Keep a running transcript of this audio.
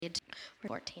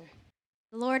14.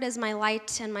 The Lord is my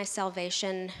light and my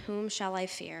salvation. Whom shall I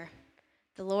fear?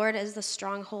 The Lord is the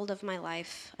stronghold of my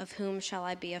life. Of whom shall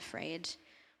I be afraid?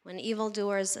 When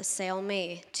evildoers assail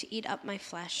me to eat up my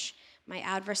flesh, my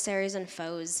adversaries and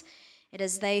foes, it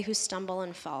is they who stumble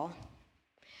and fall.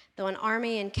 Though an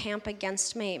army encamp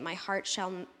against me, my heart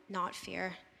shall not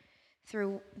fear.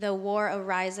 Though war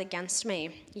arise against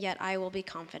me, yet I will be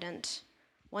confident.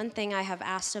 One thing I have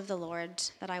asked of the Lord,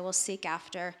 that I will seek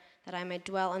after, that I may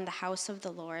dwell in the house of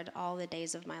the Lord all the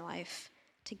days of my life,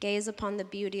 to gaze upon the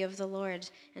beauty of the Lord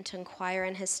and to inquire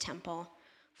in his temple.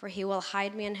 For he will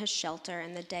hide me in his shelter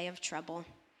in the day of trouble.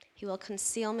 He will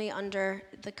conceal me under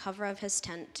the cover of his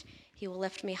tent. He will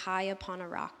lift me high upon a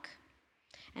rock.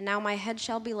 And now my head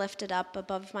shall be lifted up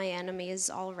above my enemies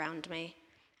all round me,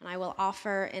 and I will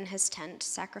offer in his tent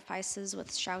sacrifices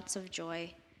with shouts of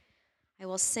joy. I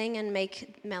will sing and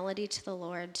make melody to the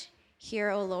Lord.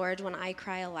 Hear, O Lord, when I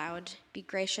cry aloud. Be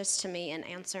gracious to me and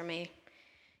answer me.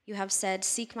 You have said,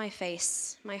 seek my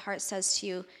face. My heart says to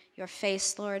you, your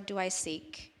face, Lord, do I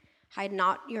seek. Hide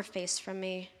not your face from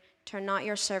me. Turn not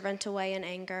your servant away in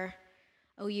anger.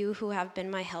 O you who have been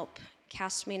my help,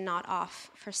 cast me not off,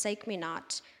 forsake me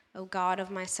not, O God of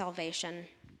my salvation.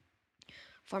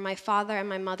 For my father and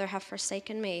my mother have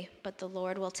forsaken me, but the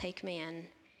Lord will take me in.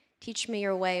 Teach me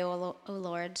your way, O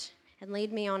Lord, and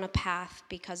lead me on a path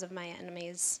because of my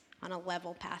enemies, on a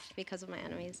level path because of my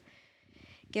enemies.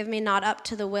 Give me not up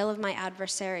to the will of my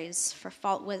adversaries, for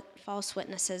false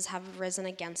witnesses have risen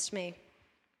against me,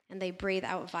 and they breathe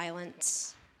out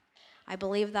violence. I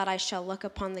believe that I shall look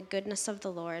upon the goodness of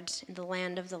the Lord in the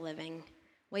land of the living.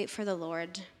 Wait for the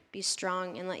Lord. Be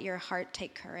strong and let your heart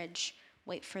take courage.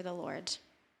 Wait for the Lord.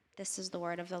 This is the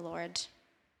word of the Lord.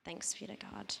 Thanks be to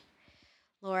God.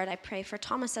 Lord, I pray for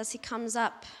Thomas as he comes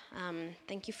up.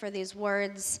 Thank you for these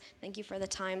words. Thank you for the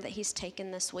time that he's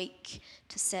taken this week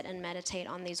to sit and meditate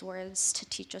on these words, to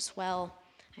teach us well.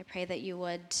 I pray that you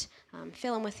would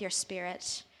fill him with your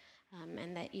spirit,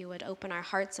 and that you would open our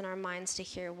hearts and our minds to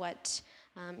hear what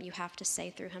you have to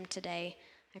say through him today.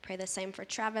 I pray the same for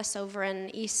Travis over in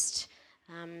East.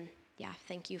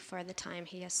 Thank you for the time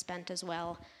he has spent as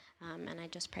well. And I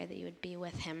just pray that you would be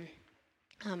with him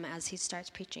as he starts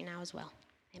preaching now as well.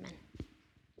 Amen.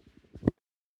 Over to me?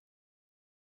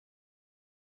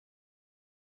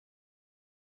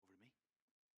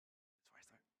 That's where I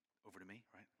start. Over to me,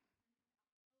 right?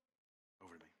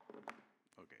 Over to me.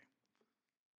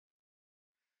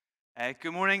 Okay.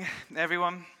 Good morning,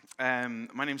 everyone.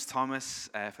 My name's Thomas.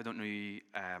 If I don't know you,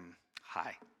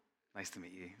 hi. Nice to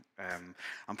meet you.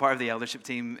 I'm part of the eldership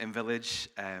team in Village.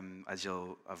 As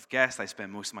you'll have guessed, I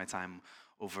spend most of my time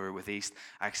over with East.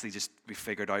 Actually, we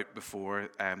figured out before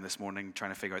this morning,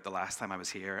 trying to figure out the last time I was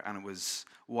here, and it was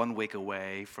 1 week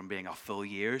away from being a full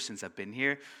year since I've been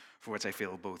here, for which I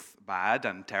feel both bad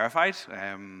and terrified.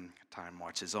 Time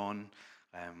marches on.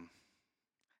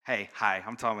 Hi,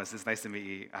 I'm Thomas. It's nice to meet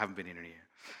you. I haven't been here in a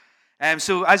year.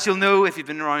 So as you'll know, if you've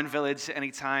been around Village any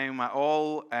time at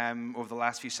all over the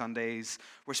last few Sundays,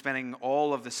 we're spending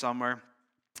all of the summer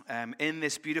in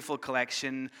this beautiful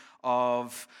collection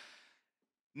of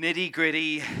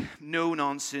nitty-gritty,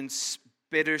 no-nonsense,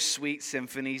 bittersweet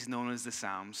symphonies known as the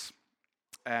Psalms.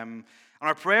 And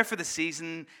our prayer for the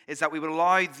season is that we would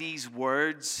allow these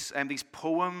words and these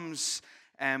poems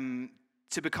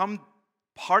to become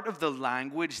part of the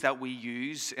language that we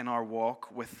use in our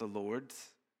walk with the Lord,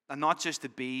 and not just to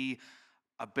be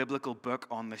a biblical book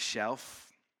on the shelf.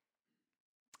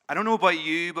 I don't know about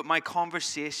you, but my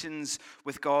conversations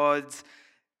with God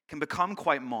can become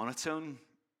quite monotone.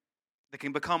 They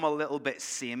can become a little bit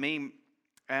samey.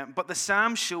 But the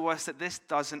Psalms show us that this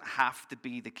doesn't have to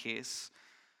be the case.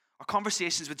 Our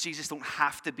conversations with Jesus don't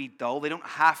have to be dull. They don't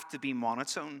have to be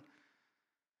monotone.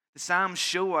 The Psalms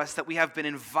show us that we have been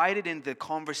invited into a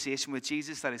conversation with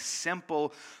Jesus that is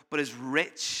simple, but is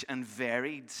rich and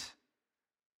varied.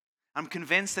 I'm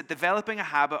convinced that developing a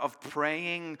habit of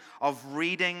praying, of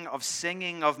reading, of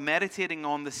singing, of meditating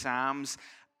on the Psalms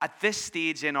at this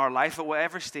stage in our life, at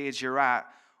whatever stage you're at,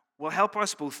 will help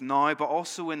us both now, but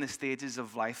also in the stages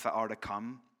of life that are to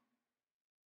come.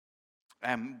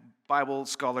 Bible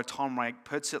scholar Tom Wright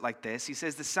puts it like this. He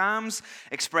says, the Psalms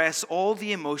express all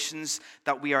the emotions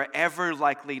that we are ever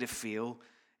likely to feel,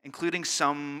 including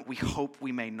some we hope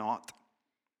we may not,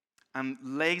 and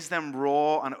lays them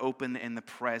raw and open in the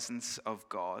presence of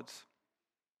God.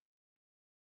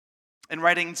 In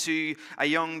writing to a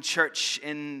young church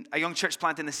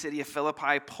plant in the city of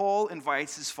Philippi, Paul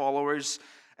invites his followers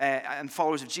and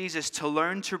followers of Jesus to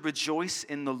learn to rejoice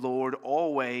in the Lord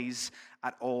always,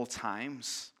 at all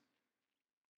times.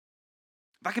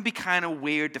 That can be kind of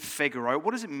weird to figure out.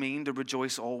 What does it mean to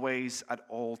rejoice always at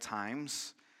all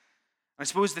times? I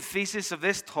suppose the thesis of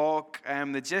this talk,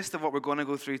 the gist of what we're going to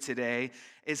go through today,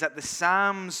 is that the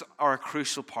Psalms are a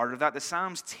crucial part of that. The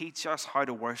Psalms teach us how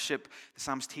to worship. The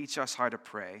Psalms teach us how to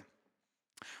pray.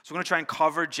 So we're going to try and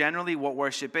cover generally what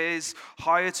worship is,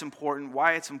 how it's important,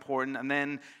 why it's important, and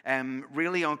then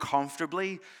really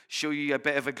uncomfortably show you a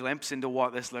bit of a glimpse into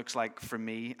what this looks like for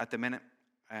me at the minute.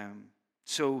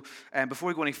 So before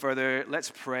we go any further,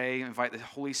 let's pray, invite the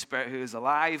Holy Spirit who is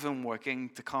alive and working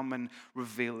to come and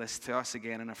reveal this to us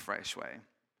again in a fresh way.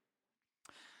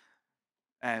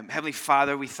 Heavenly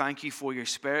Father, we thank you for your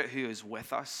Spirit who is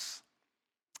with us,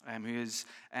 who is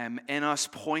in us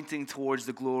pointing towards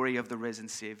the glory of the risen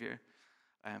Savior.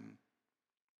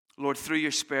 Lord, through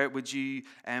your Spirit, would you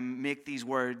make these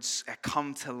words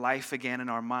come to life again in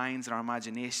our minds, in our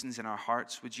imaginations, in our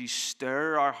hearts? Would you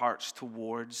stir our hearts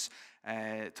towards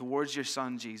your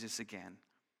Son, Jesus, again?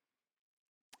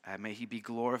 May he be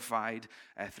glorified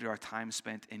through our time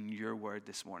spent in your word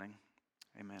this morning.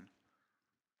 Amen.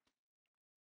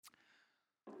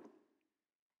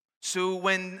 So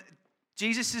when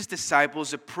Jesus'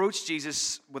 disciples approached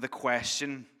Jesus with a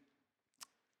question,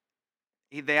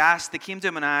 they came to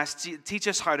him and asked, teach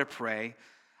us how to pray.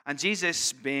 And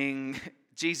Jesus, being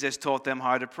Jesus, taught them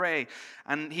how to pray.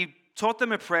 And he taught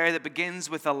them a prayer that begins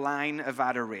with a line of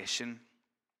adoration,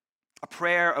 a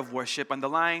prayer of worship. And the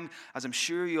line, as I'm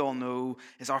sure you all know,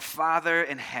 is, "Our Father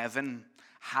in heaven,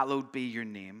 hallowed be your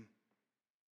name."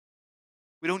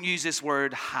 We don't use this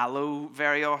word hallow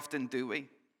very often, do we?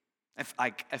 If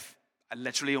I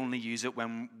literally only use it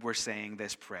when we're saying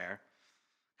this prayer.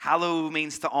 Hallow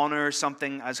means to honor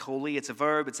something as holy. It's a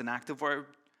verb, it's an active word.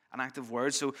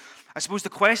 So I suppose the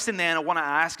question then I want to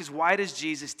ask is, why does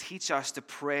Jesus teach us to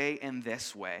pray in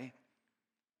this way?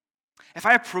 If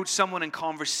I approach someone in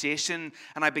conversation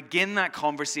and I begin that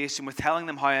conversation with telling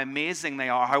them how amazing they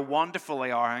are, how wonderful they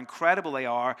are, how incredible they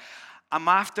are, I'm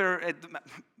after it.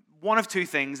 One of two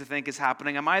things I think is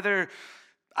happening. I'm either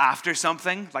after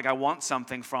something, like I want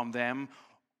something from them,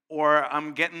 or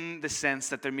I'm getting the sense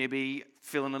that they're maybe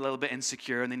feeling a little bit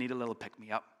insecure and they need a little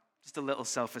pick-me-up, just a little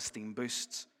self-esteem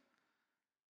boost.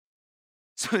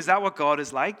 So is that what God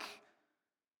is like?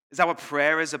 Is that what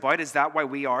prayer is about? Is that why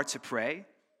we are to pray?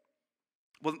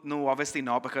 Well, no, obviously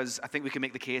not, because I think we can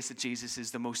make the case that Jesus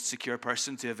is the most secure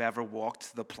person to have ever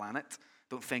walked the planet.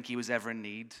 Don't think he was ever in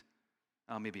need.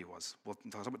 Maybe he was. Well,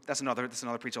 that's another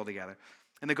preach altogether.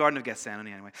 In the Garden of Gethsemane,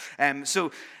 anyway.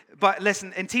 But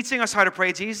listen, in teaching us how to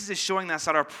pray, Jesus is showing us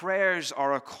that our prayers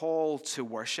are a call to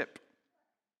worship.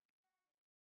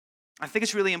 I think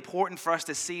it's really important for us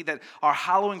to see that our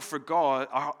hallowing for God,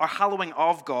 our hallowing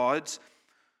of God,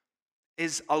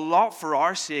 is a lot for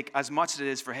our sake as much as it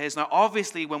is for his. Now,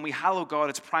 obviously, when we hallow God,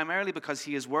 it's primarily because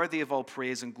he is worthy of all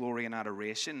praise and glory and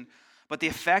adoration. But the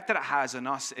effect that it has on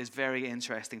us is very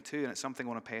interesting too, and it's something I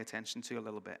want to pay attention to a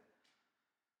little bit.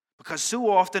 Because so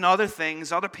often other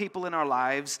people in our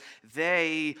lives,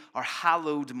 they are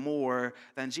hallowed more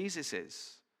than Jesus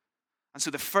is. And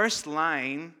so the first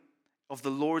line of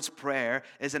the Lord's Prayer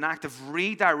is an act of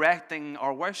redirecting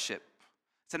our worship.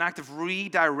 It's an act of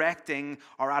redirecting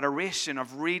our adoration,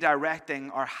 of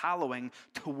redirecting our hallowing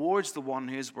towards the one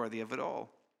who is worthy of it all.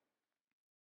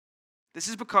 This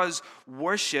is because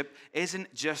worship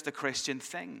isn't just a Christian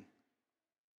thing.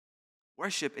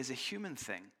 Worship is a human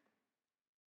thing.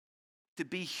 To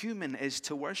be human is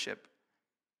to worship.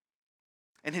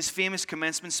 In his famous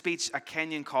commencement speech at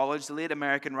Kenyon College, the late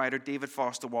American writer David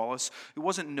Foster Wallace, who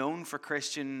wasn't known for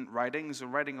Christian writings or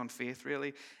writing on faith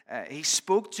really, he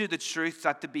spoke to the truth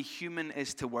that to be human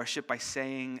is to worship by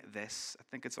saying this. I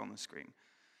think it's on the screen.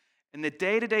 In the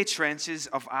day-to-day trenches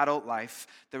of adult life,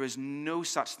 there is no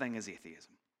such thing as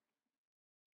atheism.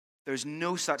 There's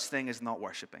no such thing as not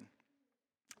worshiping.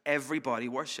 Everybody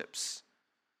worships.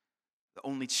 The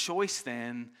only choice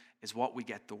then is what we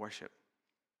get to worship.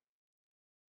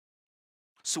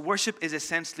 So worship is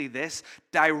essentially this: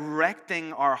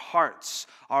 directing our hearts,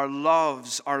 our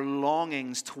loves, our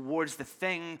longings towards the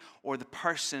thing or the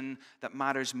person that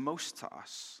matters most to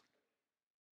us.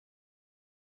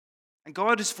 And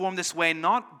God is formed this way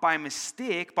not by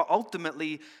mistake, but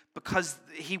ultimately because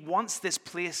he wants this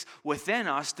place within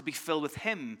us to be filled with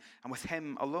him and with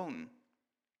him alone.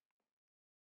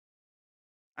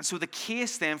 And so the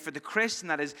case then for the Christian,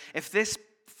 that is, if this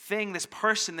thing, this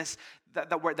person,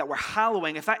 that we're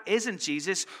hallowing, if that isn't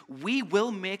Jesus, we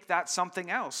will make that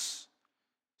something else.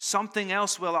 Something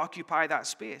else will occupy that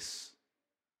space.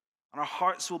 And our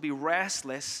hearts will be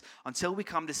restless until we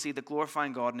come to see that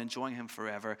glorifying God and enjoying him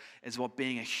forever is what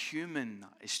being a human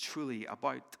is truly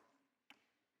about.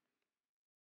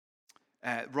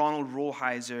 Ronald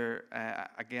Rolheiser,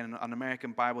 again, an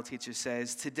American Bible teacher,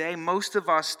 says, "Today, most of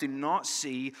us do not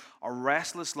see our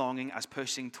restless longing as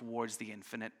pushing towards the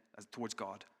infinite, towards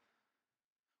God.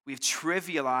 We've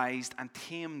trivialized and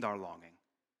tamed our longing.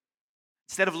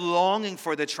 Instead of longing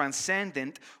for the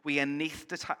transcendent, we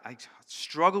anesthetize, I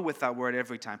struggle with that word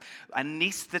every time,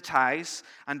 anesthetize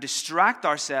and distract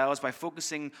ourselves by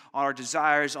focusing our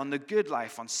desires on the good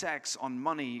life, on sex, on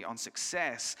money, on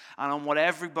success, and on what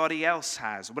everybody else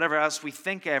has, whatever else we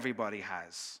think everybody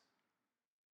has.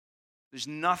 There's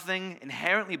nothing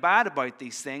inherently bad about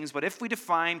these things, but if we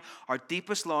define our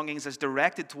deepest longings as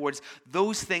directed towards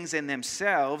those things in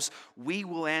themselves, we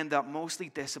will end up mostly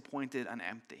disappointed and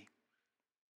empty.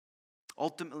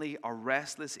 Ultimately, our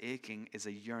restless aching is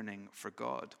a yearning for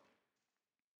God."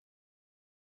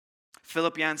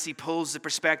 Philip Yancey pulls the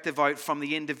perspective out from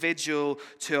the individual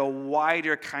to a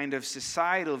wider kind of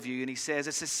societal view, and he says,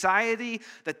 "A society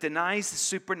that denies the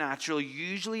supernatural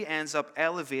usually ends up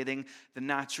elevating the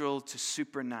natural to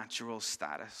supernatural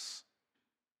status."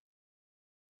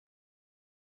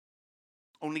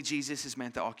 Only Jesus is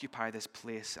meant to occupy this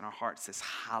place in our hearts, this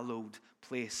hallowed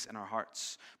place in our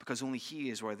hearts, because only He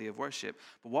is worthy of worship.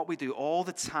 But what we do all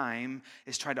the time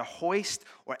is try to hoist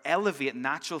or elevate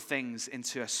natural things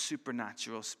into a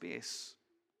supernatural space.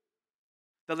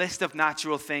 The list of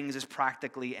natural things is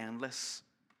practically endless.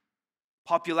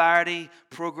 Popularity,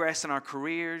 progress in our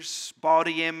careers,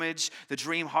 body image, the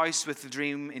dream house with the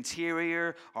dream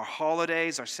interior, our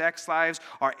holidays, our sex lives,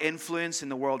 our influence in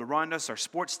the world around us, our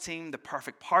sports team, the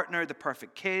perfect partner, the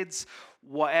perfect kids,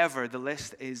 whatever, the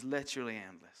list is literally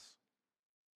endless.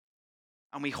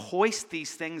 And we hoist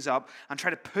these things up and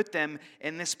try to put them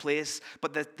in this place,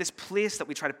 but this place that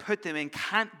we try to put them in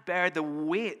can't bear the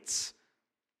weight.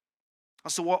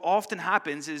 So what often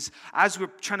happens is, as we're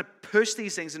trying to push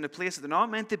these things into places that they're not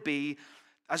meant to be,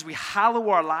 as we hallow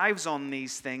our lives on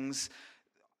these things,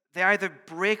 they either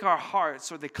break our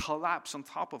hearts or they collapse on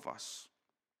top of us.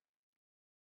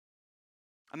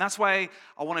 And that's why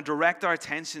I want to direct our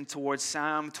attention towards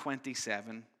Psalm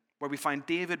 27, where we find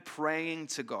David praying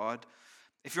to God.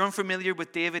 If you're unfamiliar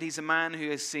with David, he's a man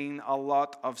who has seen a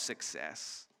lot of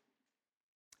success.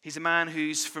 He's a man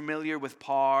who's familiar with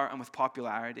power and with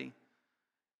popularity.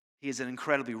 He is an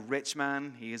incredibly rich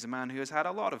man. He is a man who has had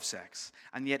a lot of sex.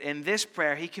 And yet in this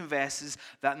prayer, he confesses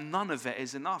that none of it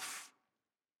is enough.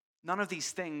 None of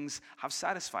these things have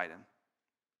satisfied him.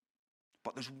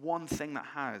 But there's one thing that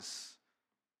has.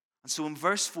 And so in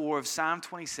verse 4 of Psalm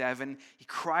 27, he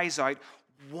cries out,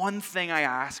 "One thing I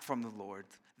ask from the Lord,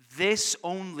 this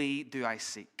only do I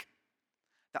seek,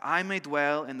 that I may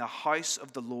dwell in the house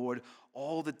of the Lord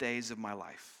all the days of my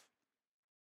life,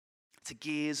 to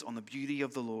gaze on the beauty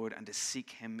of the Lord and to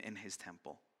seek Him in His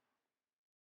temple."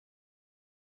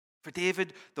 For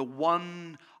David, the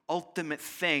one ultimate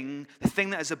thing, the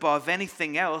thing that is above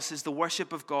anything else, is the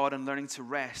worship of God and learning to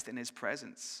rest in His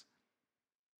presence.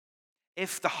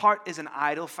 If the heart is an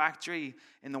idol factory,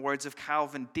 in the words of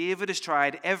Calvin, David has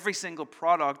tried every single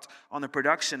product on the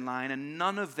production line and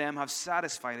none of them have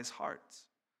satisfied his heart.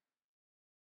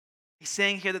 He's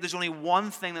saying here that there's only one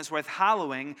thing that's worth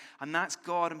hallowing, and that's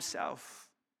God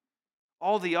Himself.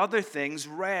 All the other things,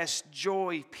 rest,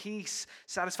 joy, peace,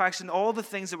 satisfaction, all the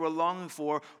things that we're longing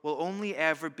for will only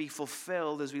ever be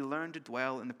fulfilled as we learn to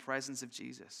dwell in the presence of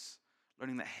Jesus,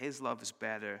 learning that His love is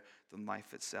better than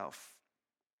life itself.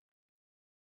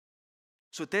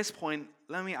 So at this point,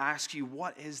 let me ask you,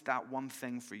 what is that one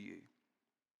thing for you?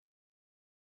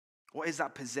 What is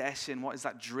that possession? What is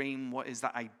that dream? What is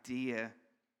that idea?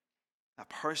 That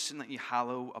person that you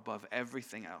hallow above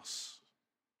everything else?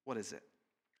 What is it?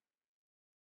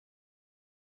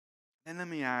 And let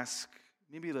me ask,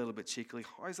 maybe a little bit cheekily,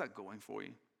 how is that going for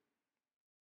you?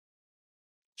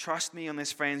 Trust me on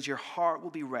this, friends, your heart will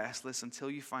be restless until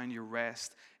you find your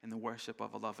rest in the worship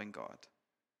of a loving God.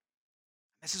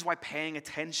 This is why paying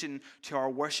attention to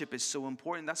our worship is so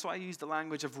important. That's why I use the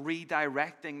language of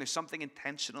redirecting. There's something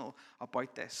intentional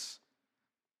about this.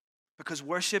 Because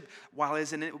worship, while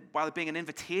it being an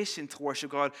invitation to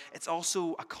worship God, it's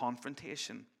also a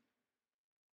confrontation.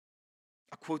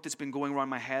 A quote that's been going around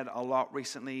my head a lot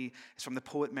recently is from the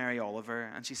poet Mary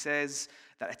Oliver, and she says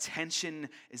that attention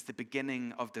is the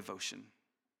beginning of devotion.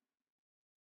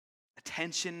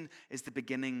 Attention is the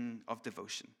beginning of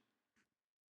devotion.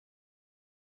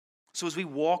 So as we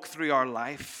walk through our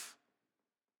life,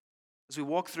 as we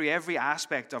walk through every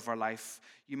aspect of our life,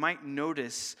 you might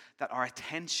notice that our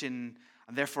attention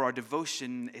and therefore our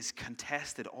devotion is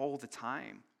contested all the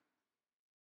time.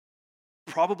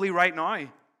 Probably right now.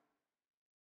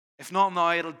 If not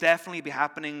now, it'll definitely be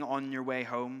happening on your way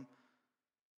home.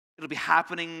 It'll be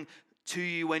happening to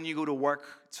you when you go to work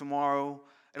tomorrow.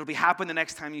 It'll definitely happen the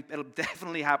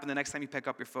next time you pick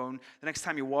up your phone, the next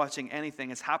time you're watching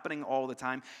anything. It's happening all the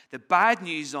time. The bad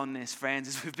news on this, friends,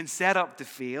 is we've been set up to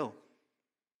fail.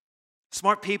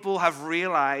 Smart people have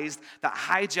realized that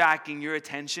hijacking your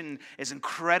attention is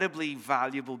incredibly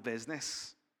valuable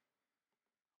business.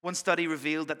 One study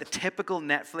revealed that the typical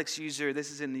Netflix user,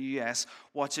 this is in the US,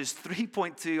 watches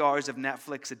 3.2 hours of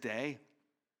Netflix a day.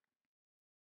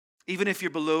 Even if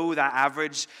you're below that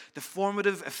average, the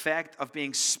formative effect of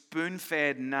being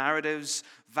spoon-fed narratives,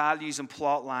 values, and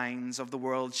plot lines of the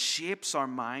world shapes our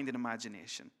mind and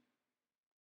imagination.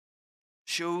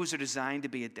 Shows are designed to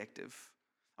be addictive.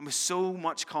 And with so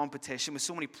much competition, with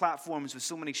so many platforms, with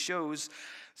so many shows,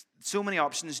 so many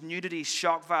options, nudity,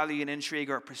 shock value, and intrigue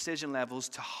are at precision levels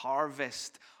to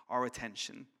harvest our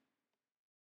attention.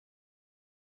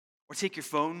 Or take your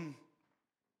phone,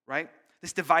 right?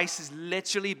 This device has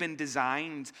literally been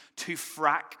designed to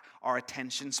frack our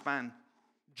attention span,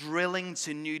 drilling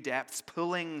to new depths,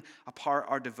 pulling apart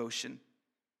our devotion.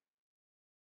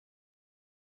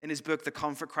 In his book, The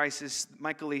Comfort Crisis,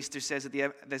 Michael Easter says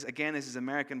that this is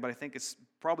American, but I think it's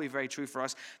probably very true for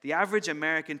us. The average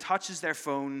American touches their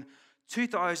phone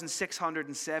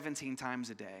 2,617 times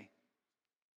a day.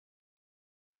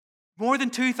 More than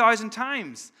 2,000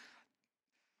 times.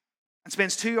 And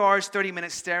spends 2 hours, 30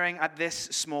 minutes staring at this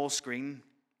small screen.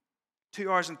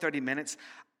 2 hours and 30 minutes.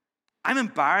 I'm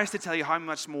embarrassed to tell you how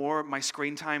much more my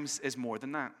screen time is more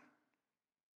than that.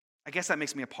 I guess that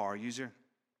makes me a power user.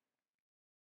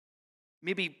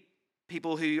 Maybe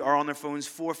people who are on their phones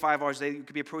 4 or 5 hours a day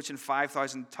could be approaching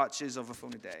 5,000 touches of a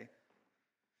phone a day.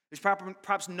 There's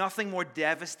perhaps nothing more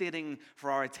devastating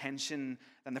for our attention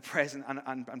than the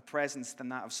presence than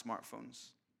that of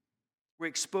smartphones. We're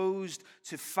exposed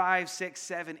to 5, 6,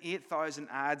 7, 8,000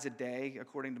 ads a day,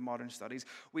 according to modern studies.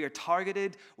 We are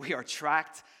targeted. We are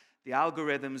tracked. The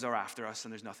algorithms are after us,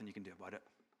 and there's nothing you can do about it.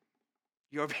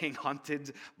 You're being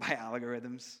hunted by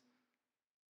algorithms.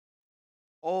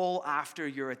 All after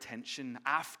your attention,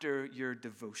 after your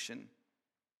devotion.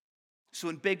 So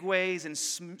in big ways and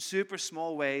super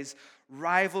small ways,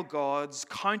 rival gods,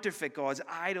 counterfeit gods,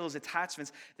 idols,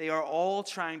 attachments, they are all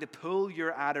trying to pull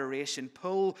your adoration,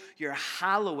 pull your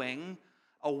hallowing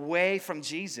away from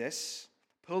Jesus,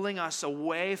 pulling us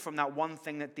away from that one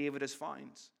thing that David has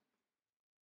found.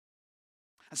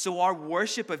 And so our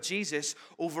worship of Jesus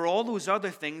over all those other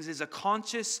things is a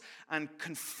conscious and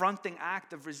confronting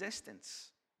act of resistance.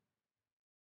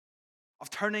 Of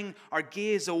turning our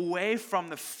gaze away from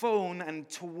the phone and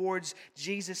towards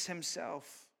Jesus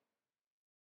himself.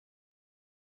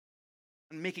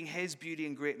 And making his beauty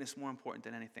and greatness more important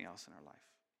than anything else in our life.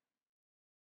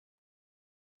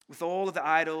 With all of the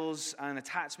idols and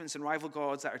attachments and rival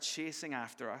gods that are chasing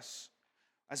after us,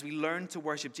 as we learn to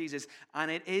worship Jesus, and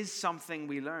it is something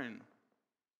we learn.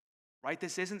 Right?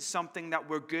 This isn't something that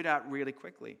we're good at really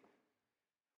quickly.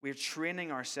 We're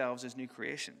training ourselves as new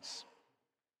creations.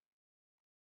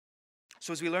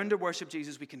 So as we learn to worship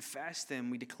Jesus, we confess him,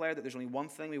 we declare that there's only one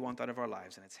thing we want out of our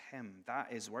lives, and it's him. That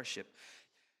is worship.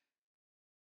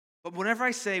 But whenever I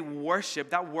say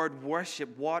worship, that word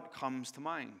worship, what comes to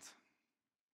mind?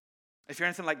 If you're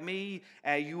anything like me,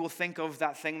 you will think of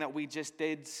that thing that we just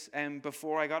did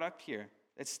before I got up here.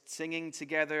 It's singing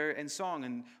together in song,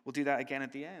 and we'll do that again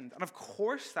at the end. And of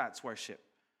course that's worship.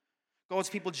 God's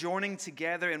people joining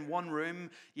together in one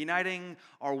room, uniting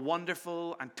our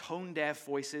wonderful and tone-deaf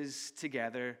voices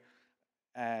together.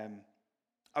 I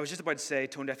was just about to say,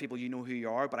 tone-deaf people, you know who you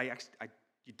are, but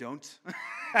you don't.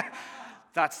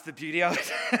 That's the beauty of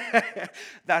it.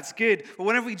 That's good. But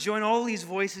whenever we join all these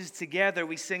voices together,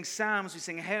 we sing psalms, we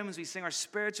sing hymns, we sing our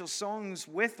spiritual songs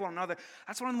with one another.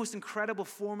 That's one of the most incredible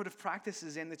formative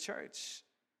practices in the church.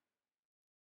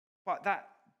 But that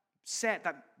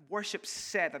worship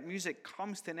set, that music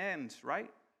comes to an end, right?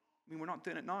 I mean, we're not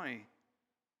doing it now. And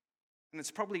it's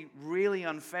probably really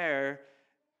unfair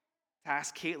to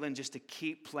ask Caitlin just to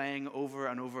keep playing over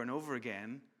and over and over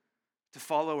again, to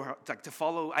follow her,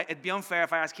 it'd be unfair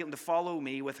if I asked Caitlin to follow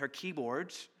me with her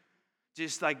keyboard,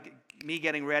 just like me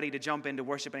getting ready to jump into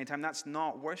worship anytime. That's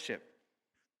not worship.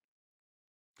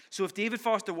 So if David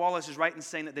Foster Wallace is right in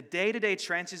saying that the day-to-day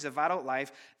trenches of adult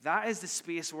life, that is the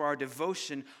space where our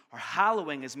devotion, our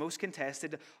hallowing is most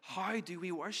contested, how do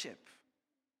we worship?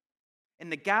 In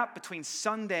the gap between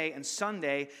Sunday and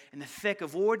Sunday, in the thick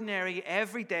of ordinary,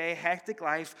 everyday, hectic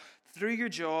life, through your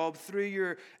job, through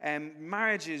your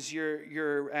marriages, your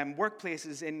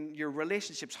workplaces, in your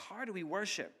relationships, how do we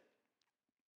worship?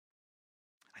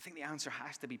 I think the answer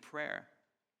has to be prayer.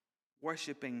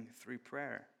 Worshiping through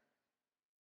prayer.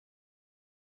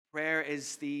 Prayer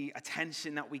is the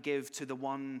attention that we give to the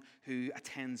one who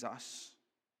attends us.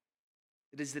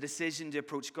 It is the decision to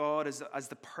approach God as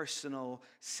the personal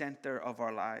center of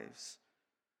our lives.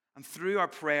 And through our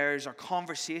prayers, our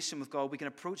conversation with God, we can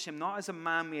approach him not as a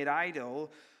man-made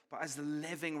idol, but as the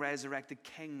living, resurrected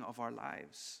King of our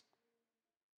lives.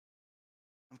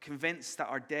 I'm convinced that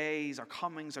our days, our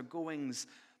comings, our goings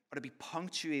are to be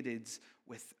punctuated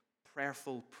with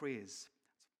prayerful praise.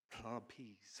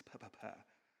 Peace.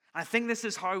 I think this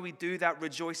is how we do that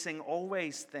rejoicing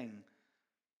always thing.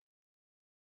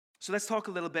 So let's talk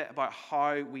a little bit about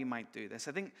how we might do this.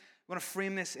 I think we want to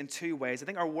frame this in two ways. I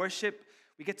think our worship,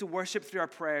 we get to worship through our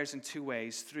prayers in two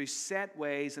ways, through set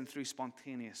ways and through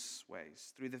spontaneous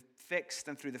ways, through the fixed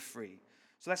and through the free.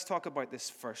 So let's talk about this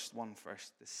first one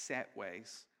first, the set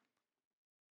ways.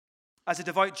 As a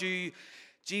devout Jew,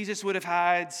 Jesus would have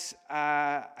had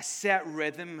a set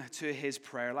rhythm to his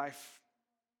prayer life.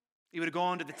 He would have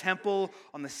gone to the temple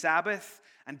on the Sabbath,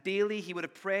 and daily he would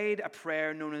have prayed a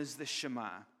prayer known as the Shema.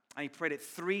 And he prayed it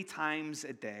 3 times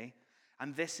a day,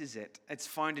 and this is it. It's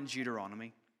found in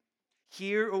Deuteronomy.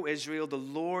 Hear, O Israel, the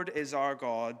Lord is our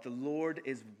God, the Lord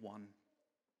is one.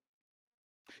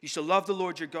 You shall love the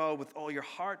Lord your God with all your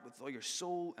heart, with all your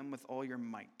soul, and with all your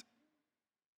might.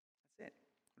 That's it.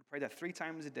 We pray that 3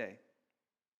 times a day.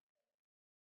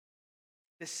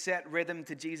 This set rhythm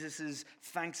to Jesus'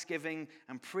 thanksgiving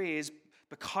and praise,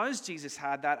 because Jesus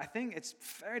had that, I think it's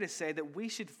fair to say that we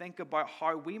should think about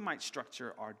how we might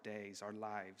structure our days, our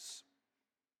lives.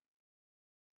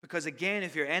 Because again,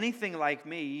 if you're anything like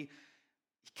me,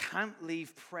 you can't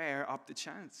leave prayer up to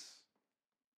chance.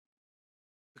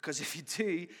 Because if you do,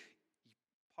 you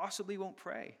possibly won't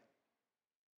pray.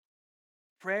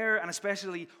 Prayer, and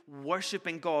especially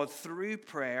worshiping God through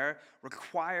prayer,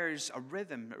 requires a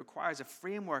rhythm. It requires a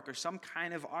framework or some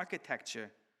kind of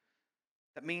architecture.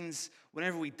 That means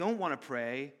whenever we don't want to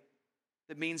pray,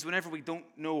 that means whenever we don't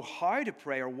know how to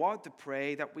pray or what to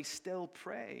pray, that we still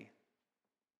pray.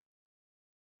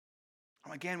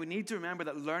 And again, we need to remember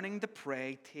that learning to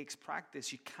pray takes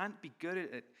practice. You can't be good at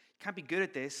it. You can't be good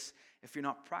at this if you're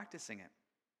not practicing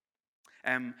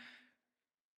it.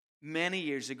 Many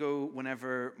years ago,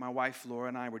 whenever my wife Laura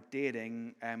and I were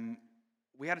dating,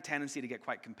 we had a tendency to get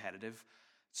quite competitive.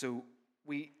 So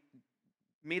we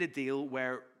made a deal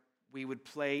where we would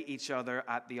play each other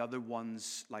at the other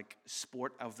one's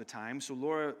sport of the time. So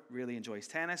Laura really enjoys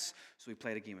tennis, so we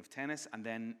played a game of tennis, and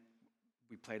then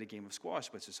we played a game of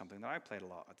squash, which is something that I played a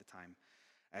lot at the time.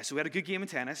 So we had a good game of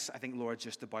tennis. I think Laura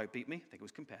just about beat me. I think it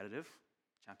was competitive,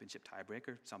 championship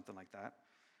tiebreaker, something like that.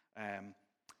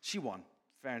 She won.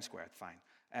 Fair and square,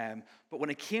 fine. But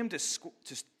when it came to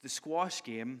the squash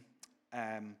game,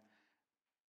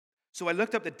 so I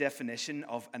looked up the definition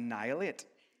of annihilate,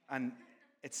 and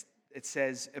it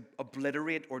says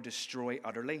obliterate or destroy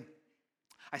utterly.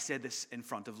 I said this in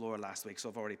front of Laura last week, so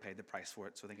I've already paid the price for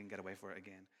it, so they can get away for it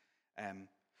again.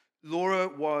 Laura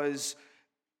was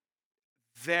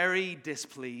very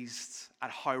displeased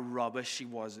at how rubbish she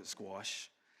was at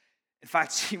squash. In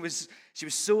fact, she was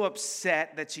so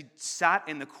upset that she sat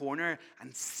in the corner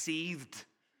and seethed.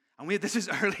 And this was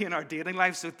early in our dating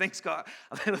life, so things got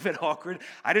a little bit awkward.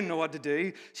 I didn't know what to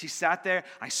do. She sat there.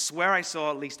 I swear I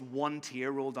saw at least one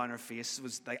tear roll down her face. It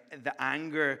was the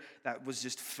anger that was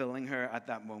just filling her at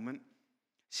that moment.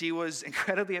 She was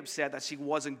incredibly upset that she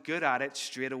wasn't good at it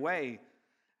straight away.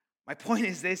 My point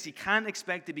is this: you can't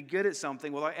expect to be good at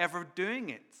something without ever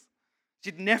doing it.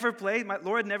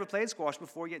 Laura had never played squash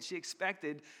before, yet she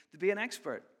expected to be an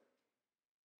expert.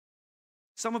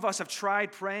 Some of us have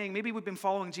tried praying. Maybe we've been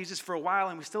following Jesus for a while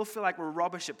and we still feel like we're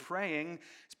rubbish at praying.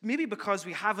 Maybe because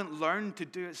we haven't learned to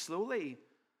do it slowly.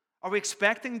 Are we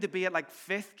expecting to be at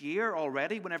 5th gear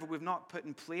already whenever we've not put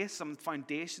in place some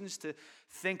foundations to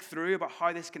think through about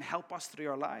how this can help us through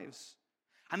our lives?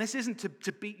 And this isn't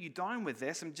to beat you down with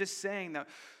this. I'm just saying that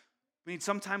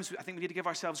sometimes I think we need to give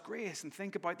ourselves grace and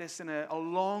think about this in a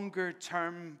longer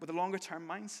term, with a longer term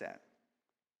mindset.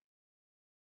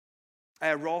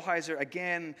 Rollheiser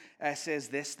again says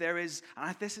this: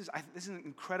 this is an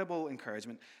incredible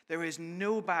encouragement. There is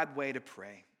no bad way to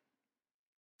pray,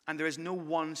 and there is no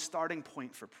one starting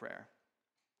point for prayer.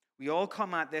 We all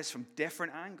come at this from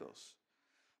different angles,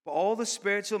 but all the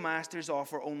spiritual masters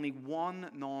offer only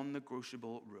one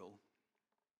non-negotiable rule.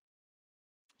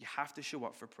 You have to show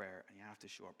up for prayer, and you have to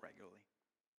show up regularly.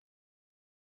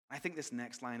 I think this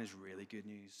next line is really good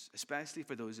news, especially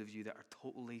for those of you that are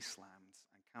totally slammed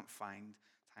and can't find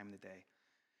time in the day.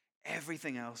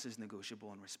 Everything else is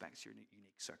negotiable and respects your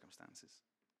unique circumstances.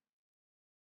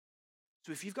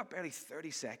 So if you've got barely 30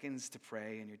 seconds to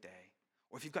pray in your day,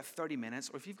 or if you've got 30 minutes,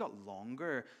 or if you've got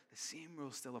longer, the same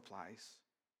rule still applies.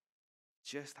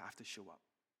 Just have to show up.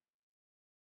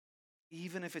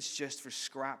 Even if it's just for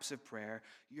scraps of prayer,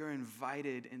 you're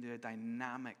invited into a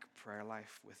dynamic prayer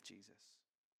life with Jesus.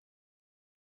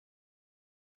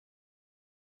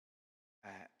 A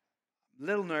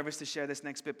little nervous to share this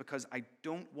next bit because I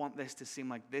don't want this to seem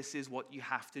like this is what you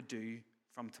have to do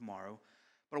from tomorrow.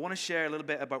 But I want to share a little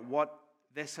bit about what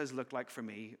this has looked like for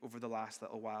me over the last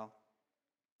little while.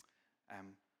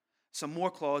 Some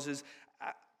more clauses.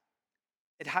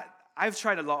 I've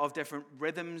tried a lot of different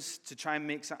rhythms to try and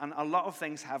make and a lot of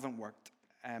things haven't worked.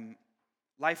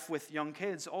 Life with young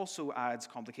kids also adds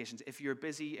complications. If you're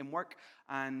busy in work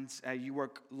and you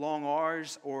work long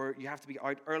hours or you have to be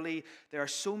out early, there are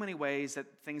so many ways that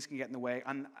things can get in the way.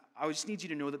 And I just need you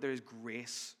to know that there is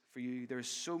grace for you. There is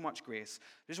so much grace.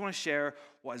 I just want to share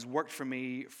what has worked for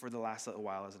me for the last little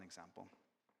while as an example.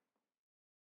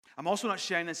 I'm also not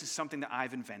sharing this as something that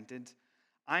I've invented.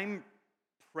 I'm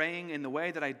praying in the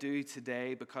way that I do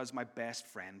today because my best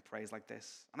friend prays like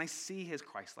this. And I see his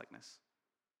Christ-likeness.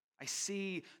 I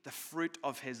see the fruit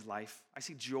of his life. I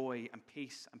see joy and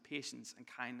peace and patience and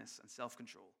kindness and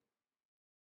self-control.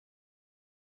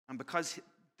 And because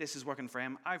this is working for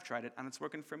him, I've tried it and it's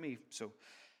working for me. So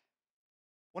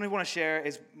what I want to share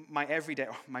is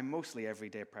my mostly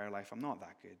everyday prayer life. I'm not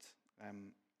that good.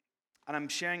 And I'm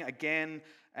sharing again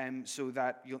so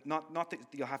that you'll not that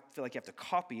you'll feel like you have to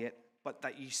copy it, but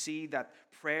that you see that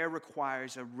prayer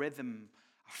requires a rhythm,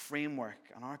 a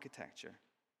framework, an architecture.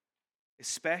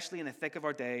 Especially in the thick of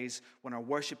our days when our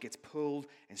worship gets pulled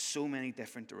in so many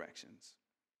different directions.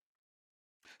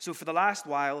 So for the last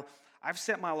while, I've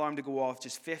set my alarm to go off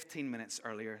just 15 minutes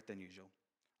earlier than usual.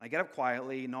 I get up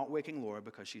quietly, not waking Laura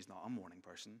because she's not a morning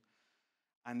person.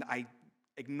 And I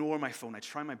ignore my phone. I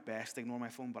try my best to ignore my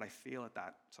phone, but I fail at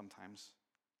that sometimes.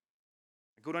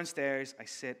 I go downstairs, I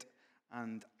sit,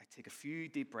 and I take a few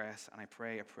deep breaths, and I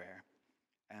pray a prayer.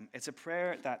 It's a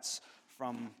prayer that's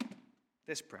from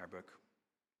this prayer book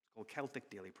called Celtic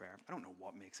Daily Prayer. I don't know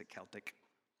what makes it Celtic.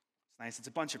 It's nice. It's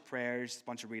a bunch of prayers, a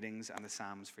bunch of readings, and the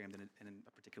Psalms framed in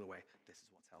a particular way. This is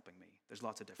what's helping me. There's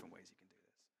lots of different ways you can do this.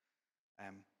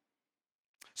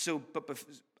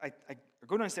 I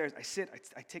go downstairs, I sit,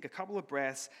 I take a couple of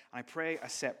breaths, and I pray a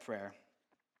set prayer.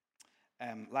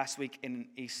 Last week in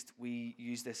East, we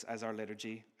used this as our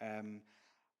liturgy. And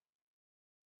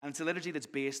it's a liturgy that's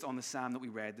based on the psalm that we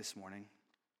read this morning,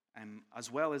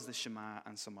 as well as the Shema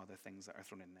and some other things that are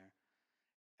thrown in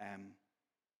there.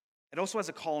 It also has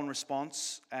a call and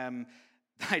response that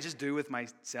I just do with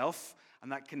myself,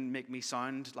 and that can make me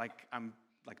sound like I'm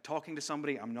like talking to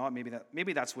somebody. I'm not.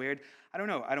 Maybe that's weird. I don't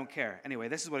know. I don't care. Anyway,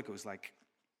 this is what it goes like.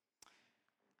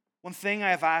 One thing I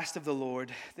have asked of the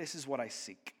Lord, this is what I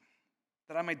seek,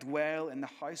 that I may dwell in the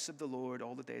house of the Lord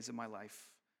all the days of my life,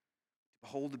 to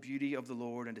behold the beauty of the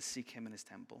Lord and to seek him in his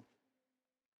temple.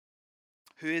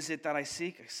 Who is it that I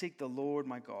seek? I seek the Lord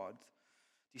my God.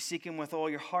 Do you seek him with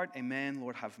all your heart? Amen,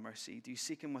 Lord, have mercy. Do you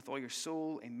seek him with all your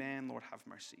soul? Amen, Lord, have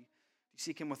mercy. Do you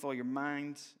seek him with all your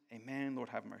mind? Amen, Lord,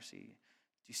 have mercy.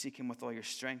 Do you seek him with all your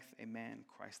strength? Amen,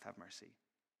 Christ, have mercy.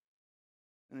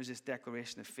 And there's this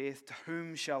declaration of faith. To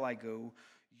whom shall I go?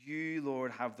 You,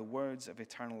 Lord, have the words of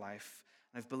eternal life.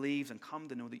 And I've believed and come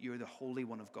to know that you're the Holy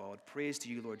One of God. Praise to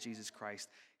you, Lord Jesus Christ,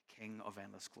 King of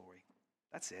endless glory.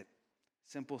 That's it.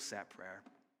 Simple set prayer.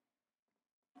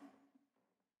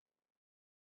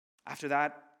 After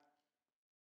that,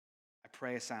 I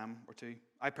pray a psalm or two.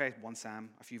 I pray one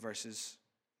psalm, a few verses.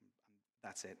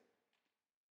 That's it.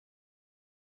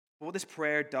 But what this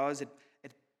prayer does, it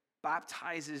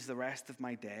baptizes the rest of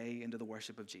my day into the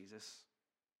worship of Jesus.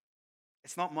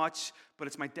 It's not much, but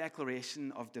it's my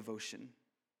declaration of devotion.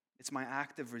 It's my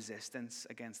act of resistance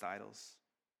against idols.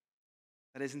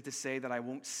 That isn't to say that I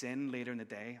won't sin later in the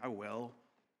day. I will.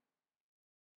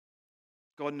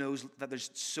 God knows that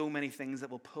there's so many things that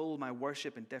will pull my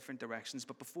worship in different directions.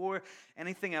 But before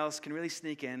anything else can really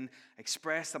sneak in,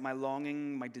 express that my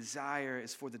longing, my desire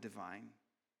is for the divine.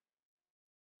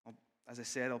 As I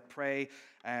said, I'll pray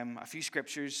a few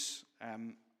scriptures.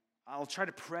 I'll try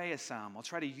to pray a psalm. I'll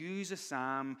try to use a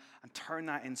psalm and turn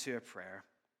that into a prayer.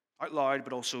 Out loud,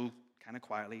 but also kind of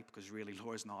quietly, because really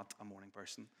Laura's not a morning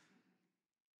person.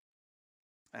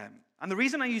 And the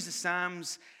reason I use the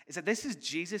Psalms is that this is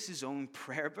Jesus' own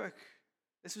prayer book.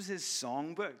 This was his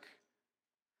song book.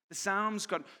 The Psalms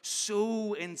got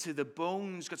so into the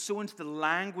bones, got so into the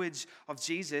language of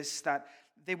Jesus that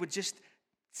they would just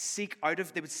seep out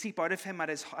of him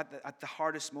at the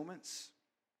hardest moments.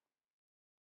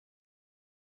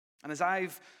 And as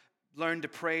I've learned to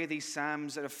pray these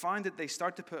Psalms, I've found that they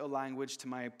start to put a language to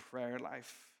my prayer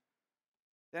life.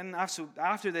 Then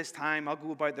after this time, I'll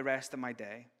go about the rest of my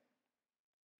day.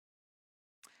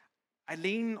 I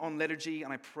lean on liturgy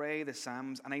and I pray the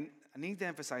Psalms, and I need to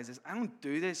emphasize this. I don't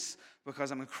do this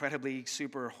because I'm incredibly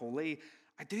super holy.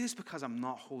 I do this because I'm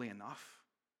not holy enough.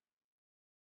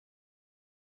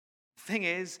 The thing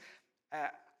is,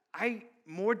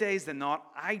 more days than not,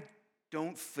 I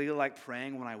don't feel like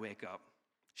praying when I wake up.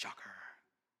 Shocker.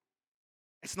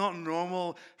 It's not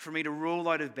normal for me to roll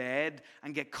out of bed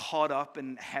and get caught up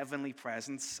in heavenly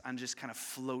presence and just kind of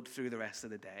float through the rest of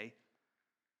the day.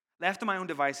 Left to my own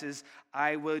devices,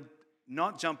 I would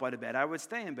not jump out of bed. I would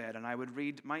stay in bed and I would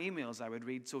read my emails. I would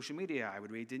read social media. I would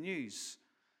read the news.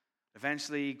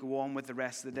 Eventually go on with the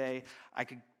rest of the day. I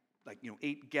could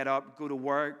eat, get up, go to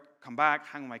work, come back,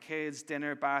 hang with my kids,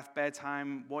 dinner, bath,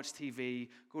 bedtime, watch TV,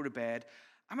 go to bed.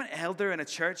 I'm an elder in a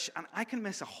church, and I can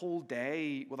miss a whole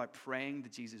day without praying to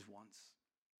Jesus once.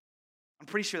 I'm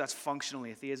pretty sure that's functional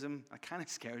atheism. That kind of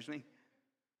scares me.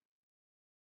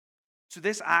 So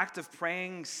this act of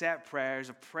praying set prayers,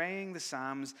 of praying the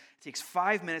Psalms, takes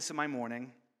 5 minutes of my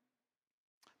morning,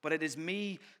 but it is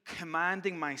me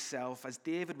commanding myself, as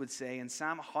David would say in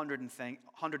Psalm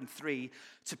 103,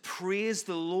 to praise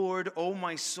the Lord, O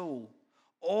my soul,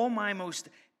 all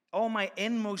my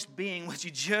inmost being. Would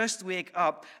you just wake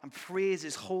up and praise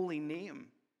his holy name?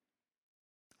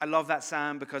 I love that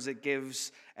psalm because it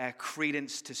gives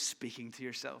credence to speaking to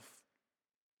yourself.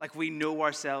 Like we know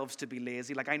ourselves to be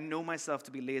lazy. Like I know myself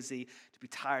to be lazy, to be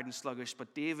tired and sluggish.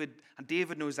 But David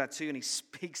knows that too, and he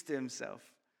speaks to himself.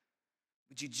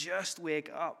 Would you just wake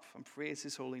up and praise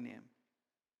his holy name?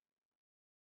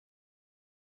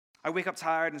 I wake up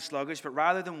tired and sluggish, but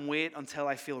rather than wait until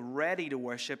I feel ready to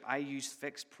worship, I use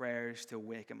fixed prayers to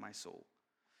awaken my soul.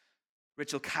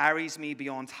 Ritual carries me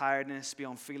beyond tiredness,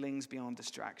 beyond feelings, beyond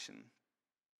distraction.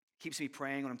 It keeps me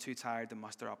praying when I'm too tired to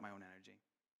muster up my own energy.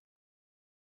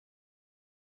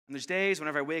 And there's days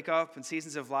whenever I wake up in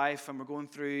seasons of life and we're going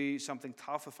through something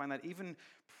tough, I find that even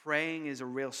praying is a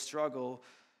real struggle.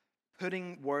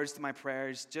 Putting words to my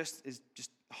prayers is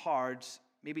just hard.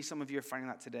 Maybe some of you are finding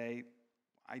that today.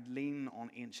 I lean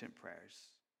on ancient prayers.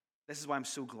 This is why I'm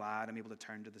so glad I'm able to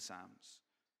turn to the Psalms.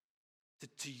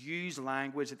 To use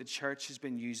language that the church has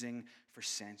been using for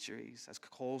centuries as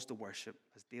calls to worship,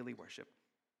 as daily worship.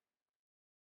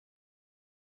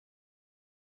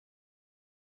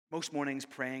 Most mornings,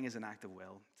 praying is an act of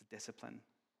will. It's a discipline.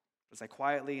 As I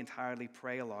quietly and tiredly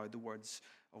pray aloud the words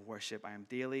of worship, I am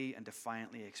daily and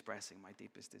defiantly expressing my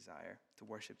deepest desire to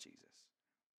worship Jesus.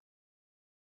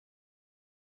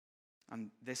 And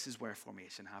this is where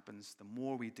formation happens. The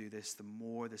more we do this, the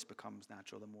more this becomes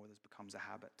natural, the more this becomes a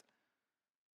habit.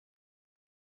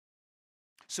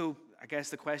 So I guess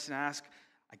the question I ask,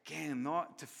 again,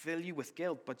 not to fill you with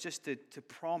guilt, but just to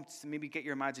prompt, to maybe get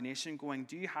your imagination going.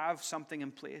 Do you have something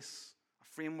in place,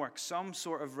 a framework, some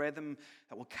sort of rhythm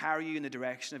that will carry you in the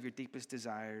direction of your deepest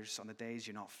desires on the days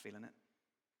you're not feeling it?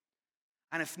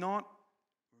 And if not,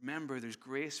 remember, there's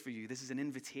grace for you. This is an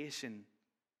invitation.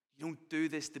 You don't do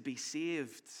this to be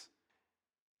saved.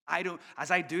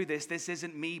 As I do this, this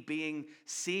isn't me being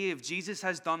saved. Jesus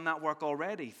has done that work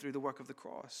already through the work of the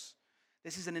cross.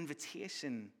 This is an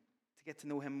invitation to get to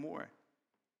know him more.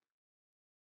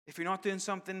 If you're not doing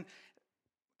something,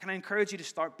 can I encourage you to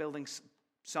start building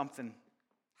something?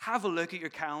 Have a look at your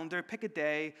calendar, pick a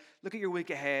day, look at your week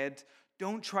ahead.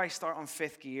 Don't try start on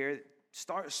 5th gear.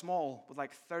 Start small with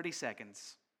like 30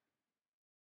 seconds.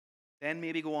 Then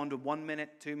maybe go on to 1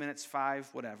 minute, 2 minutes, 5,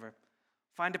 whatever.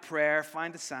 Find a prayer,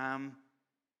 find a psalm.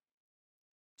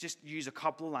 Just use a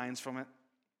couple of lines from it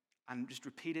and just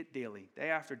repeat it daily, day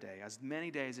after day, as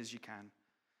many days as you can.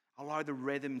 Allow the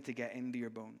rhythm to get into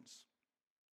your bones.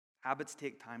 Habits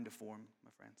take time to form, my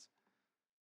friends.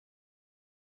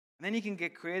 And then you can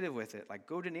get creative with it. Like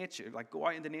go to nature, like go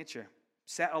out into nature.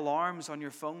 Set alarms on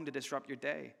your phone to disrupt your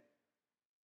day.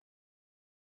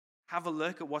 Have a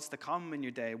look at what's to come in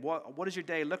your day. What does your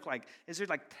day look like? Is there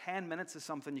like 10 minutes of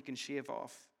something you can shave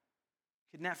off?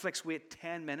 Could Netflix wait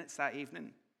 10 minutes that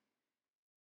evening?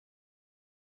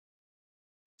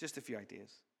 Just a few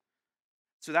ideas.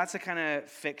 So that's a kind of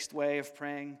fixed way of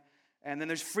praying. And then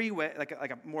there's free way, like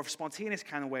a more spontaneous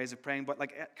kind of ways of praying. But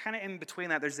like kind of in between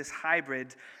that, there's this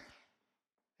hybrid.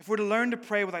 If we're to learn to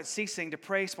pray without ceasing, to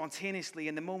pray spontaneously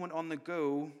in the moment on the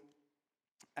go,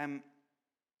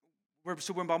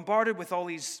 we're bombarded with all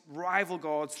these rival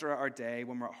gods throughout our day,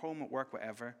 when we're at home, at work,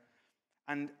 whatever.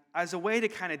 And as a way to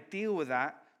kind of deal with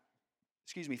that,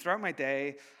 throughout my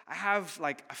day, I have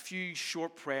like a few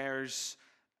short prayers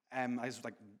as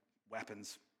like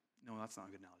weapons. No, that's not a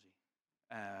good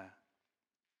analogy.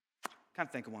 Can't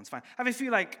think of one, it's fine. I have a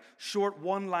few like short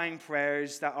one-line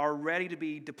prayers that are ready to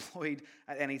be deployed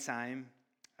at any time.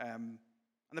 And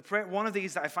one of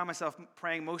these that I find myself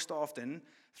praying most often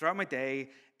throughout my day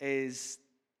is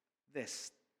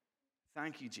this.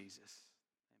 Thank you, Jesus.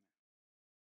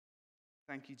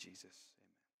 Thank you, Jesus.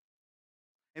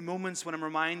 Amen. In moments when I'm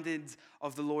reminded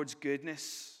of the Lord's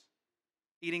goodness,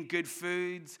 eating good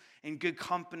food, in good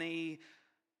company,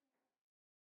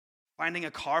 finding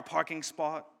a car parking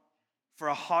spot, for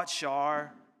a hot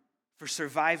shower, for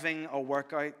surviving a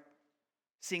workout,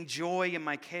 seeing joy in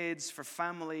my kids, for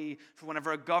family, for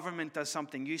whenever a government does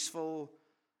something useful,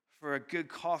 for a good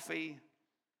coffee.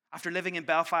 After living in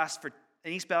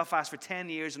East Belfast for 10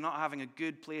 years and not having a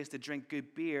good place to drink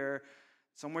good beer,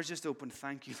 somewhere's just open.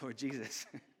 Thank you, Lord Jesus.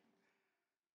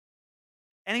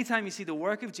 Anytime you see the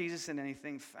work of Jesus in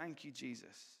anything, thank you,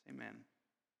 Jesus. Amen.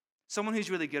 Someone who's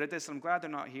really good at this, and I'm glad they're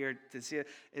not here to see it,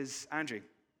 is Andrew.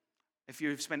 If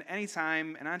you've spent any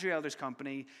time in Andrew Elder's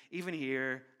company, even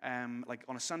here, like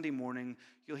on a Sunday morning,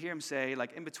 you'll hear him say,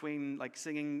 like in between like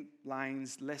singing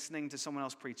lines, listening to someone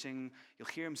else preaching, you'll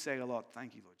hear him say a lot,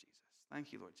 thank you, Lord Jesus.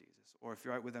 Thank you, Lord Jesus. Or if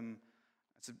you're out with him,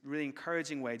 it's a really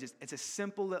encouraging way. It's a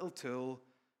simple little tool.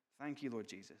 Thank you, Lord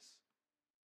Jesus.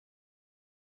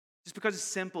 Just because it's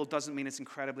simple doesn't mean it's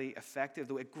incredibly effective,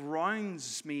 though it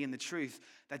grounds me in the truth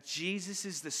that Jesus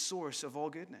is the source of all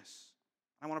goodness.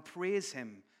 I want to praise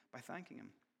him by thanking him.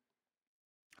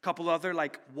 A couple other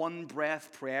like one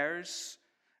breath prayers.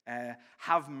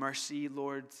 Have mercy,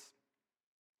 Lord.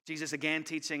 Jesus again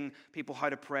teaching people how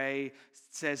to pray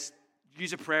says,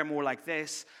 use a prayer more like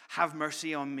this. Have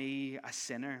mercy on me, a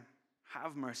sinner.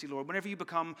 Have mercy, Lord. Whenever you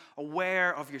become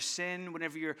aware of your sin,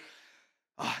 whenever you're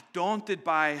daunted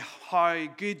by how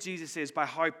good Jesus is, by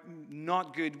how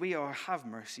not good we are, have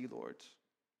mercy, Lord.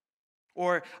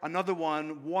 Or another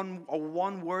one, a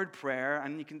one-word prayer,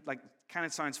 and you can like kind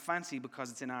of sounds fancy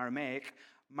because it's in Aramaic.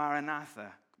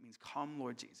 Maranatha means come,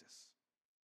 Lord Jesus.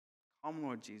 Come,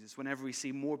 Lord Jesus. Whenever we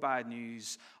see more bad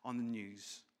news on the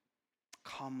news,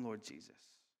 come, Lord Jesus.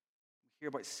 We hear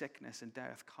about sickness and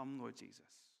death. Come, Lord Jesus.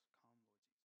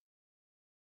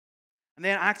 And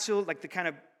then the kind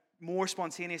of more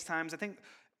spontaneous times, I think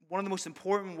one of the most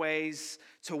important ways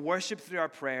to worship through our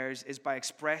prayers is by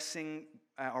expressing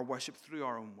our worship through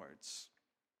our own words.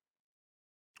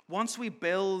 Once we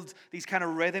build these kind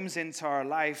of rhythms into our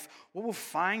life, what we'll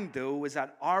find, though, is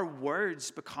that our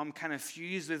words become kind of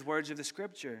fused with words of the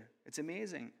Scripture. It's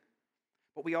amazing.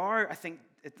 But I think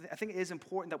it is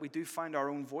important that we do find our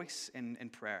own voice in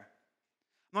prayer.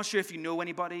 I'm not sure if you know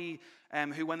anybody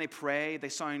who, when they pray, they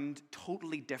sound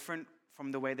totally different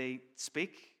from the way they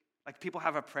speak. Like people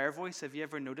have a prayer voice. Have you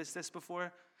ever noticed this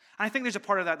before? And I think there's a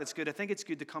part of that that's good. I think it's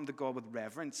good to come to God with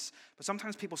reverence. But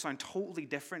sometimes people sound totally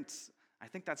different. I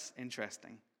think that's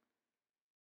interesting.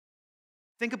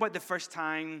 Think about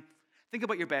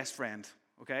your best friend,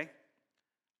 okay?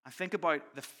 And think about,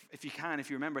 if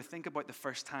you remember, think about the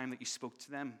first time that you spoke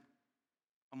to them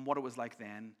and what it was like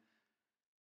then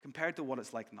compared to what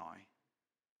it's like now.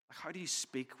 Like, how do you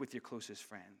speak with your closest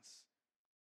friends?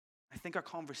 I think our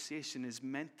conversation is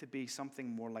meant to be something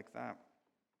more like that.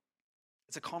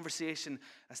 It's a conversation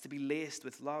that's to be laced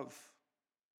with love.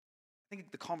 I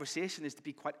think the conversation is to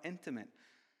be quite intimate.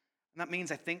 And that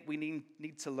means I think we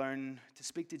need to learn to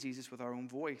speak to Jesus with our own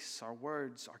voice, our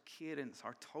words, our cadence,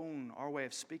 our tone, our way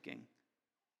of speaking.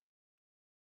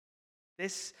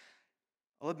 This,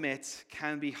 I'll admit,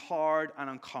 can be hard and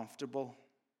uncomfortable.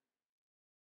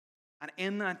 And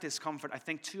in that discomfort, I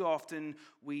think too often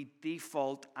we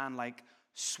default and like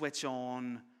switch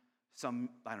on some,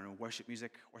 worship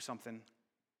music or something.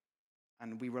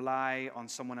 And we rely on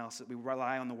someone else. We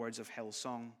rely on the words of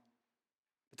Hillsong.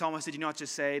 But Thomas, did you not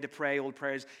just say to pray old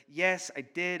prayers? Yes, I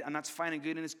did, and that's fine and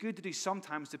good. And it's good to do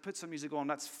sometimes, to put some music on.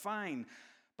 That's fine.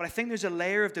 But I think there's a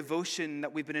layer of devotion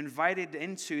that we've been invited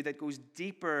into that goes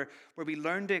deeper, where we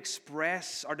learn to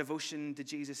express our devotion to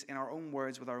Jesus in our own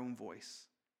words with our own voice.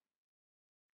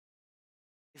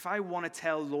 If I want to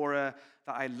tell Laura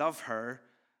that I love her,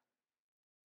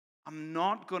 I'm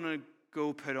not going to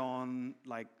go put on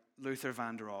like Luther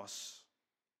Vandross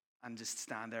and just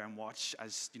stand there and watch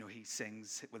as, he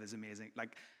sings with his amazing, I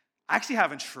actually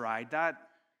haven't tried that.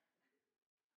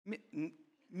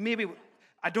 Maybe,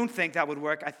 I don't think that would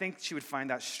work. I think she would find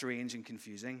that strange and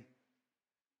confusing.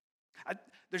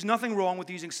 There's nothing wrong with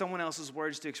using someone else's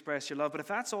words to express your love, but if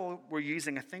that's all we're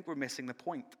using, I think we're missing the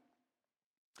point.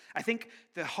 I think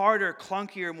the harder,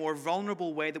 clunkier, more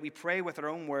vulnerable way that we pray with our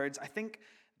own words, I think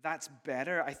that's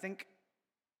better. I think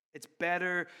it's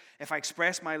better if I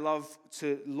express my love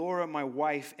to Laura, my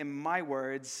wife, in my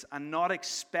words and not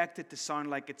expect it to sound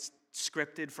like it's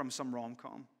scripted from some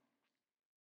rom-com.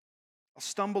 I'll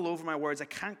stumble over my words. I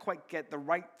can't quite get the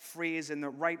right phrase in the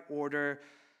right order.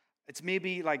 It's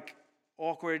maybe like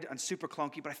awkward and super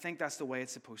clunky, but I think that's the way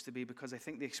it's supposed to be, because I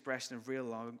think the expression of real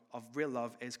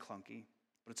love is clunky,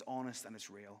 but it's honest and it's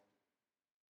real.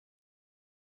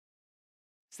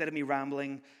 Instead of me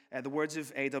rambling, the words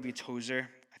of A.W. Tozer,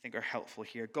 I think, are helpful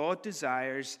here. God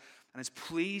desires and is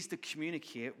pleased to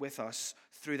communicate with us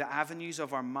through the avenues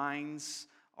of our minds,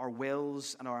 our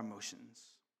wills, and our emotions.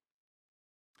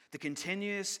 The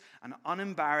continuous and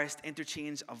unembarrassed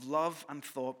interchange of love and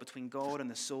thought between God and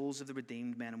the souls of the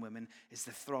redeemed men and women is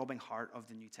the throbbing heart of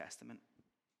the New Testament.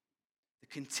 The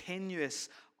continuous,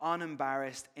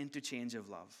 unembarrassed interchange of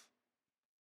love.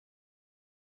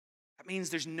 That means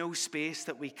there's no space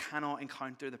that we cannot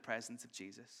encounter the presence of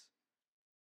Jesus.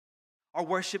 Our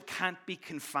worship can't be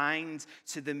confined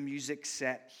to the music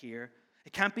set here.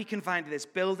 It can't be confined to this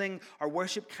building. Our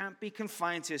worship can't be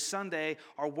confined to a Sunday.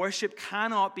 Our worship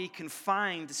cannot be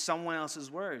confined to someone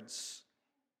else's words.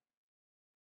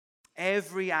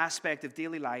 Every aspect of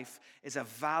daily life is a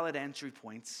valid entry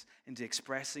point into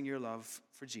expressing your love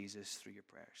for Jesus through your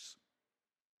prayers.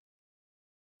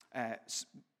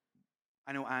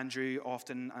 I know Andrew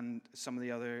often, and some of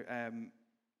the other,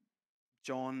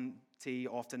 John T.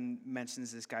 often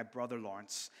mentions this guy, Brother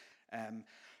Lawrence.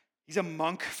 He's a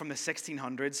monk from the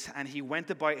 1600s, and he went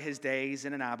about his days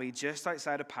in an abbey just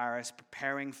outside of Paris,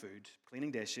 preparing food,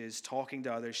 cleaning dishes, talking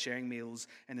to others, sharing meals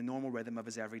in the normal rhythm of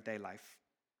his everyday life.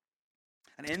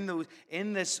 And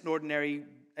in this ordinary,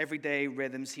 everyday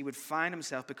rhythms, he would find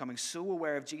himself becoming so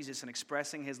aware of Jesus and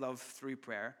expressing his love through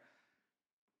prayer.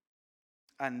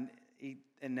 And he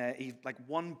like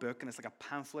one book, and it's like a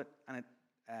pamphlet, and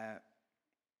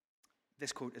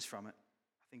this quote is from it.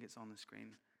 I think it's on the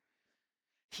screen.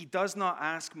 He does not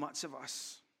ask much of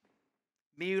us,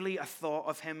 merely a thought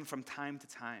of him from time to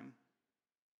time.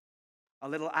 A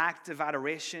little act of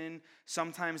adoration,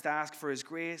 sometimes to ask for his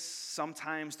grace,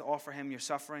 sometimes to offer him your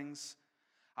sufferings,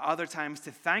 at other times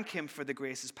to thank him for the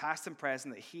graces past and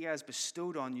present that he has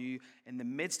bestowed on you in the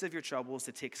midst of your troubles,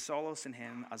 to take solace in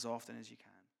him as often as you can.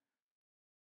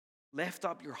 Lift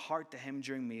up your heart to him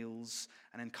during meals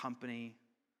and in company.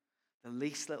 The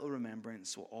least little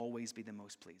remembrance will always be the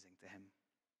most pleasing to him.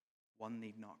 One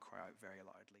need not cry out very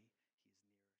loudly. He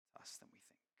is nearer to us than we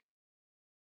think.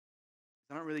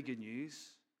 Isn't that really good news?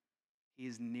 He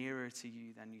is nearer to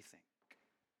you than you think.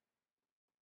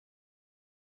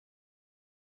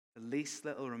 The least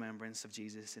little remembrance of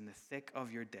Jesus in the thick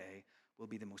of your day will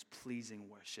be the most pleasing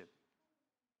worship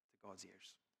to God's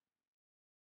ears.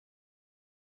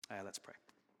 Let's pray.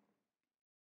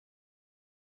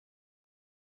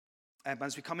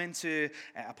 As we come into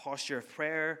a posture of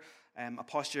prayer, a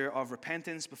posture of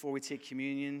repentance before we take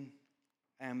communion,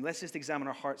 let's just examine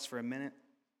our hearts for a minute.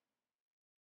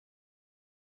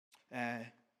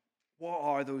 What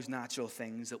are those natural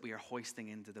things that we are hoisting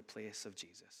into the place of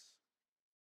Jesus?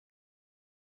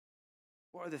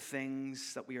 What are the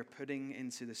things that we are putting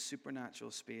into the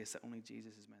supernatural space that only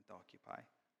Jesus is meant to occupy?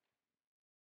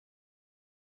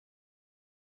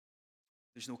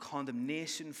 There's no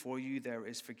condemnation for you. There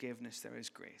is forgiveness. There is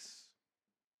grace.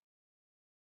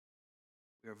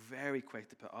 We are very quick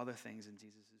to put other things in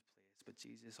Jesus' place, but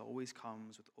Jesus always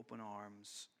comes with open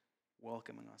arms,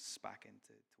 welcoming us back towards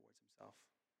himself.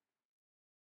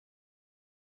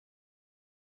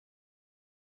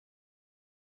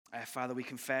 Father, we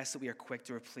confess that we are quick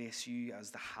to replace you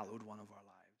as the hallowed one of our lives.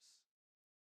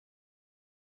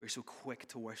 We're so quick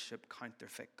to worship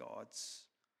counterfeit gods.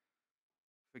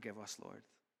 Forgive us, Lord.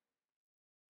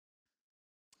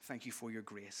 Thank you for your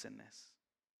grace in this.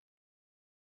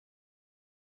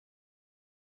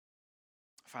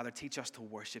 Father, teach us to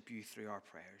worship you through our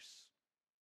prayers.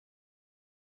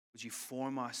 Would you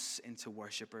form us into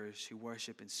worshipers who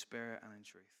worship in spirit and in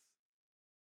truth?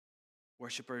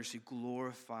 Worshipers who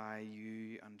glorify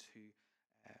you and who,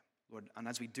 Lord, and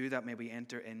as we do that, may we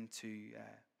enter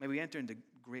into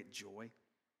great joy.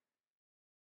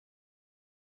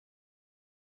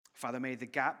 Father, may the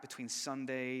gap between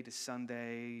Sunday to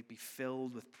Sunday be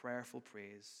filled with prayerful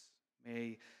praise.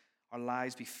 May our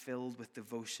lives be filled with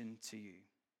devotion to you.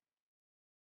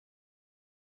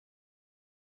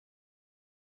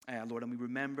 Lord, and we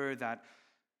remember that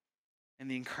in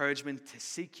the encouragement to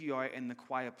seek you out in the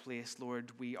quiet place,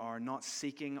 Lord, we are not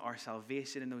seeking our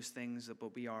salvation in those things,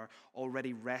 but we are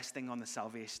already resting on the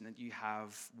salvation that you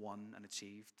have won and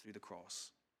achieved through the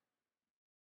cross.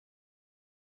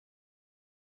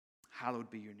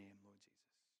 Hallowed be your name.